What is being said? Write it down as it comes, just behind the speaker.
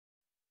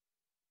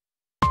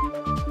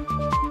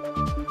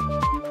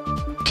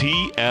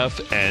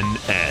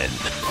TFNN.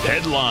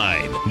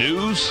 Headline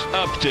News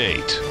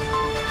Update.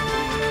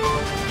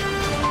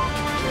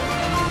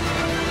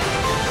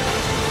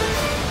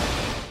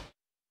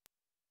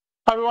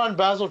 Hi everyone,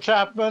 Basil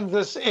Chapman.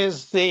 This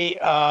is the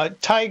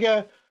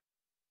Tiger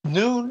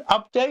Noon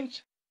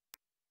Update.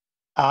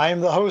 I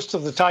am the host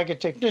of the Tiger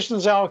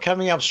Technicians Hour.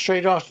 Coming up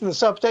straight after this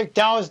update,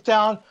 Dow is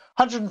down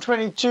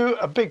 122.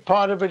 A big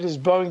part of it is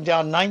Boeing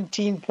down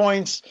 19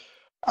 points,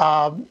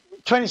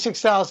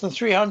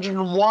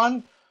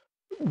 26,301.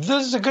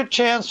 This is a good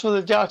chance for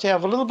the Dow to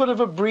have a little bit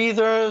of a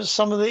breather.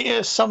 Some of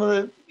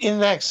the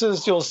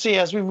indexes you'll see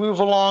as we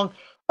move along.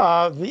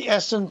 The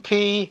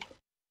S&P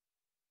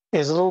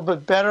is a little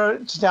bit better.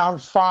 It's down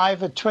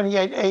 5 at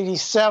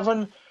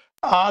 28.87.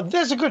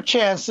 There's a good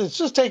chance it's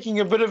just taking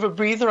a bit of a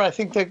breather. I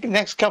think the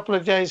next couple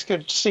of days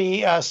could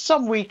see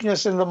some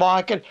weakness in the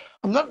market.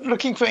 I'm not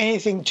looking for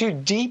anything too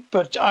deep,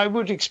 but I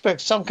would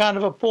expect some kind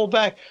of a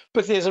pullback.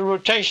 But there's a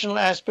rotational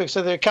aspect.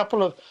 So there are a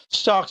couple of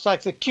stocks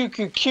like the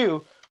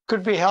QQQ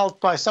could be held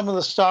by some of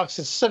the stocks.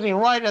 It's sitting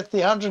right at the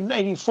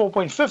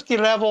 184.50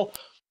 level.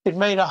 It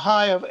made a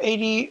high of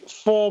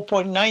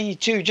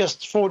 84.92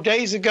 just 4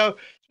 days ago.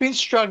 Been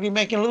struggling,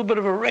 making a little bit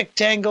of a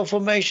rectangle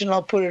formation.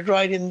 I'll put it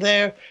right in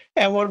there.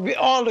 And what we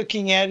are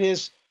looking at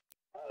is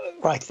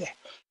right there.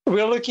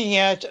 We're looking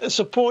at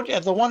support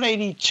at the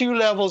 182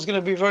 level is going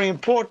to be very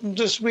important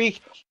this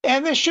week.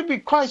 And there should be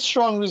quite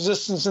strong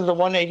resistance in the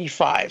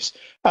 185s.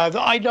 The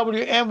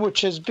IWM,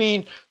 which has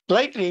been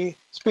lately,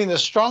 it's been the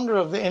stronger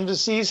of the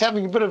indices,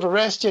 having a bit of a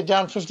rest here,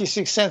 down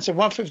 56 cents at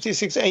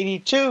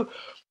 156.82.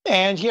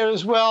 And here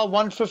as well,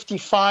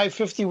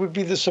 155.50 would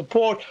be the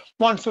support,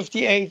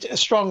 158, a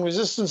strong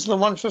resistance in the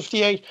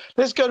 158.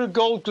 Let's go to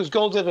gold, because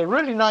gold had a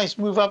really nice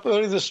move up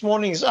early this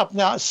morning. It's up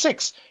now at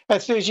 6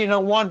 at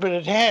 13.01, but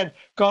it had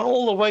gone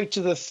all the way to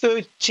the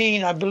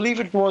 13, I believe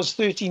it was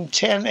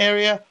 13.10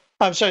 area.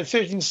 I'm sorry,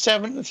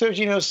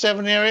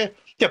 13.07 area.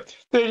 Yep,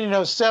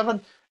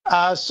 13.07.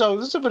 So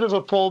this is a bit of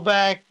a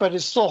pullback, but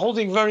it's still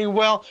holding very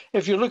well.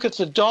 If you look at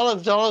the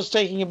dollar's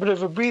taking a bit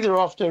of a breather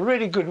after a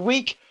really good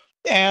week.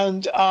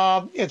 And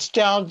it's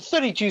down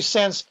 32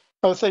 cents,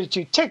 or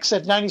 32 ticks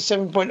at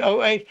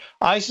 97.08.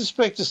 I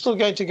suspect it's still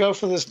going to go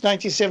for this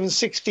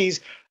 97.60s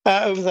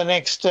over the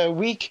next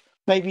week,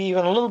 maybe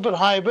even a little bit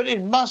higher, but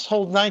it must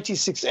hold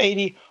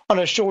 96.80 on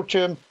a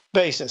short-term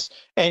basis.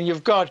 And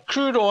you've got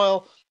crude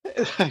oil.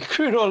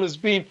 Crude oil has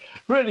been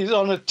really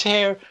on a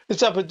tear.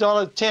 It's up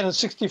 $1.10 at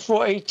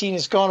 64.18.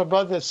 It's gone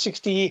above that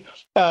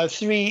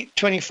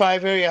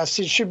 63.25 area. I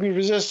said it should be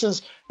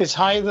resistance. It's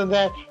higher than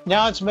that.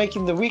 Now it's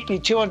making the weekly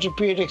 200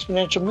 period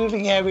exponential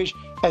moving average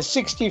at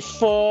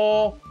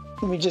 64.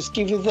 Let me just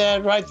give you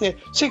that right there.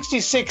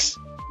 66.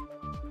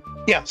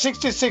 Yeah,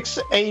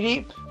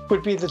 66.80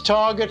 would be the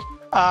target.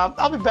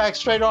 I'll be back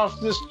straight after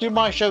this to do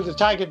my show, the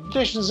Tiger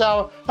Editions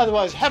Hour.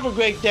 Otherwise, have a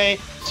great day.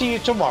 See you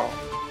tomorrow.